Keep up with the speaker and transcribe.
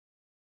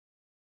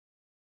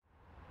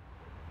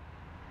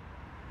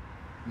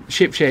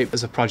Shipshape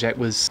as a project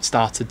was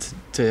started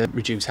to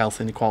reduce health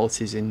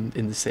inequalities in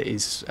the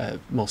city's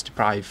most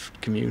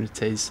deprived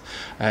communities.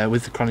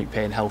 With the chronic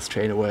pain health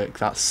trainer work,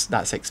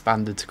 that's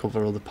expanded to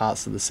cover other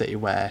parts of the city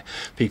where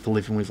people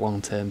living with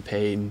long-term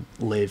pain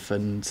live,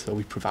 and so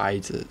we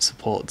provide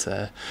support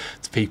to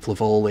people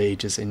of all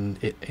ages in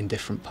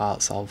different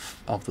parts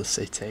of the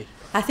city.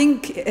 I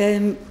think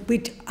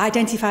we'd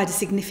identified a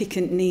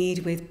significant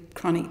need with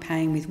chronic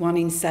pain, with 1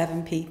 in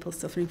 7 people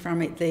suffering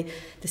from it,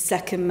 the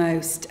second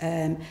most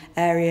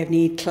area of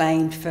need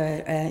claimed for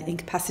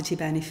incapacity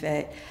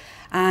benefit.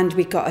 And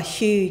we got a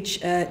huge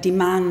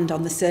demand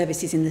on the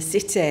services in the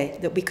city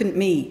that we couldn't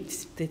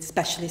meet, the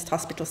specialist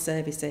hospital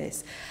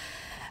services.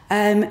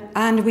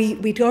 And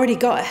we'd already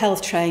got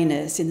health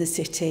trainers in the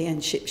city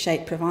and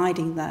Shipshape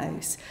providing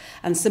those.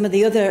 And some of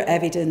the other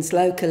evidence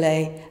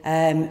locally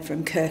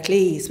from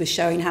Kirklees was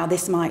showing how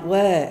this might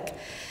work.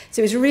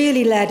 So it was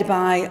really led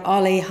by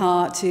Ollie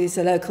Hart, who's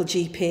a local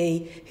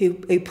GP,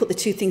 who put the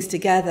two things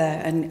together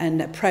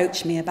and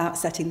approached me about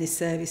setting this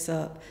service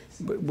up.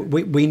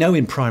 We know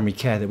in primary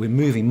care that we're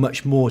moving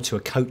much more to a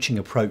coaching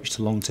approach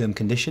to long-term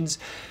conditions,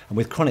 and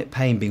with chronic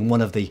pain being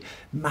one of the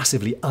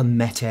massively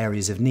unmet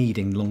areas of need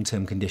in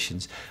long-term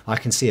conditions, I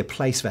can see a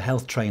place for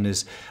health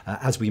trainers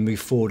as we move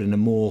forward in a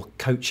more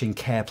coaching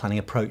care planning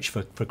approach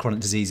for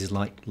chronic diseases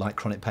like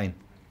chronic pain.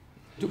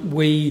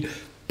 We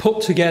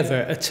put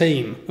together a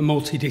team, a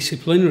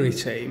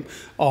multidisciplinary team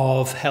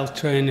of health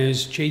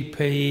trainers,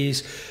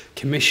 GPs,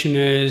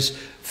 commissioners,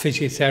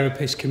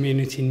 physiotherapists,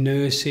 community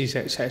nurses,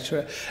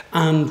 etc.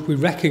 And we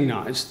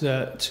recognised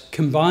that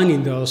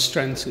combining those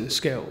strengths and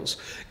skills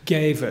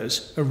gave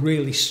us a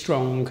really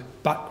strong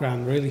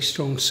background, really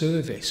strong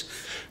service.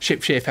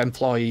 Shipshape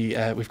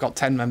employ, we've got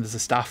 10 members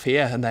of staff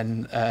here and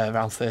then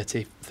around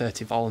 30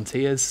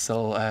 volunteers.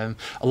 So a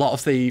lot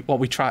of what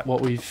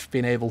we've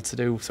been able to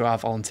do through our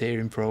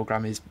volunteering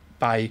programme is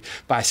by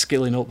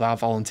skilling up our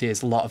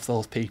volunteers, a lot of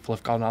those people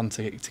have gone on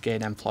to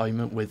gain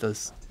employment with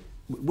us.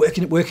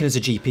 Working as a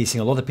GP,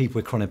 seeing a lot of people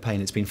with chronic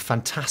pain, it's been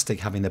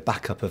fantastic having the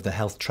backup of the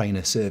health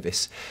trainer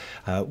service.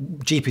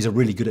 GPs are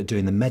really good at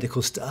doing the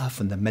medical stuff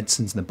and the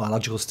medicines and the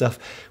biological stuff.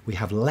 We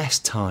have less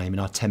time in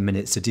our 10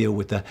 minutes to deal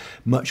with the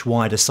much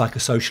wider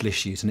psychosocial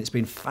issues, and it's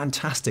been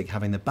fantastic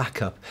having the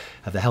backup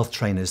of the health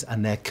trainers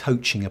and their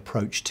coaching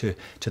approach to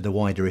the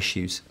wider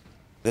issues.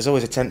 There's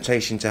always a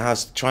temptation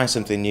to try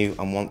something new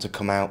and want to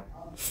come out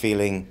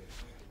feeling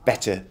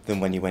better than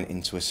when you went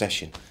into a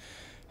session.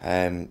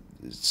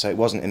 So it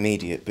wasn't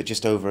immediate, but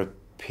just over a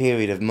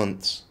period of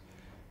months,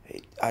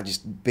 I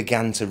just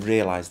began to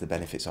realise the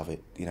benefits of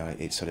it. You know,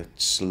 it sort of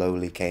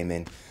slowly came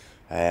in,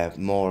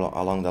 more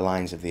along the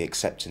lines of the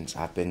acceptance.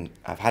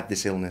 I've had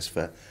this illness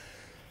for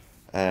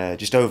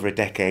just over a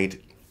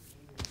decade,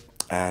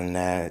 and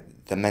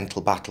the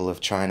mental battle of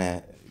trying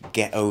to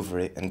get over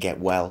it and get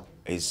well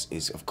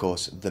is of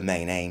course the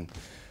main aim.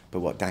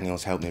 But what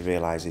Daniel's helped me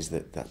realise is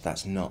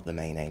that's not the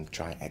main aim.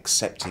 Try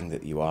accepting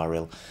that you are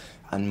ill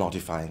and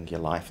modifying your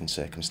life and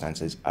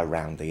circumstances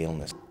around the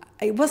illness.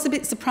 It was a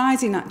bit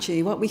surprising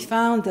actually. What we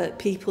found that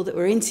people that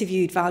were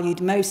interviewed valued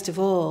most of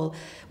all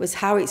was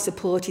how it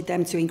supported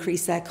them to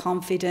increase their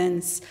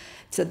confidence,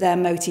 to their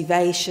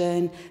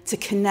motivation, to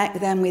connect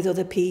them with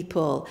other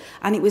people.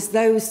 And it was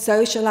those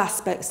social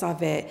aspects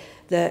of it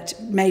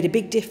that made a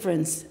big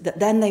difference, that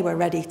then they were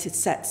ready to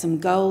set some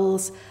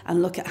goals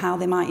and look at how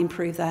they might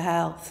improve their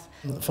health.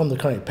 From the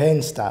chronic pain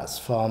stats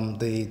from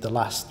the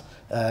last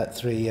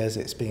 3 years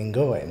it's been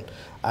going,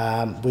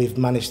 we've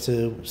managed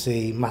to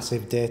see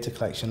massive data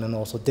collection and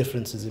also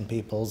differences in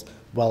people's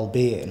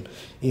well-being.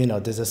 You know,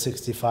 there's a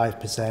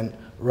 65%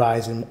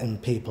 rise in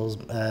people's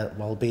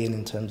well-being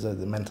in terms of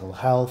the mental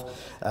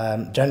health.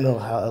 General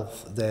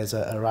health, there's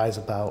a rise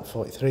about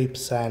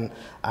 43%,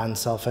 and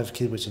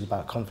self-efficacy, which is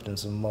about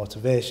confidence and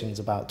motivation, is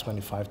about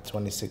 25 to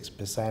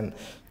 26%.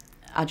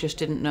 I just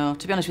didn't know.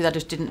 To be honest with you, I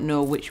just didn't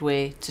know which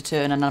way to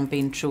turn, and I'm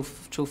being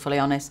truthfully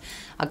honest.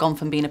 I'd gone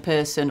from being a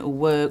person who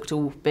worked,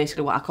 who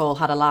basically what I call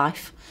had a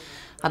life,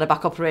 had a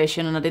back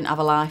operation and I didn't have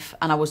a life,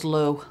 and I was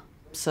low.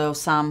 So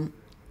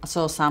I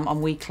saw Sam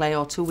on weekly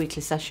or 2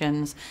 weekly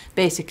sessions.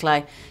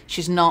 Basically,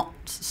 she's not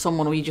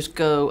someone who you just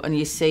go and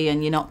you see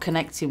and you're not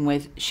connecting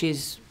with. She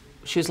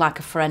was like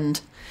a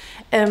friend.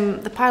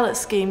 The pilot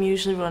scheme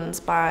usually runs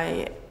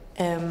by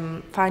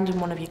finding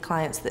one of your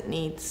clients that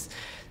needs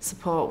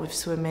support with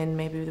swimming,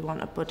 maybe they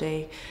want a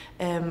buddy,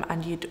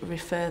 and you'd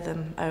refer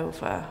them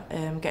over,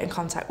 get in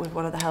contact with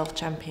one of the health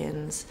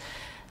champions,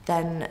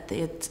 then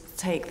they'd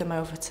take them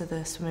over to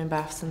the swimming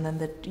baths, and then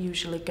they'd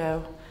usually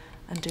go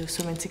and do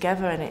swimming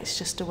together, and it's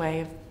just a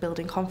way of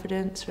building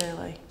confidence,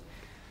 really.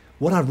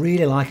 What I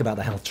really like about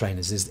the health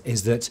trainers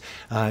is that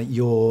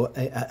you're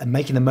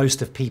making the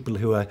most of people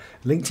who are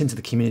linked into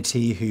the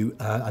community, who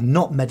are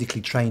not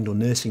medically trained or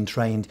nursing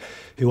trained,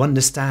 who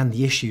understand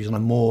the issues on a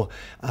more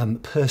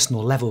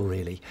personal level,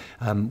 really.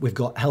 We've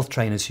got health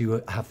trainers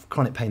who have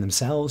chronic pain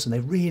themselves, and they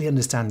really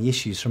understand the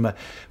issues from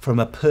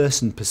a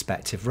person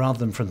perspective rather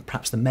than from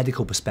perhaps the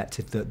medical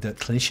perspective that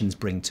clinicians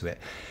bring to it.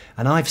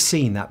 And I've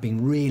seen that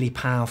being really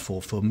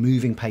powerful for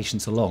moving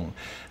patients along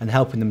and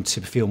helping them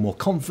to feel more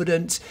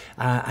confident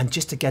and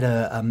just to get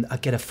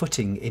a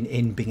footing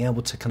in being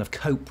able to kind of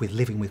cope with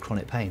living with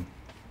chronic pain.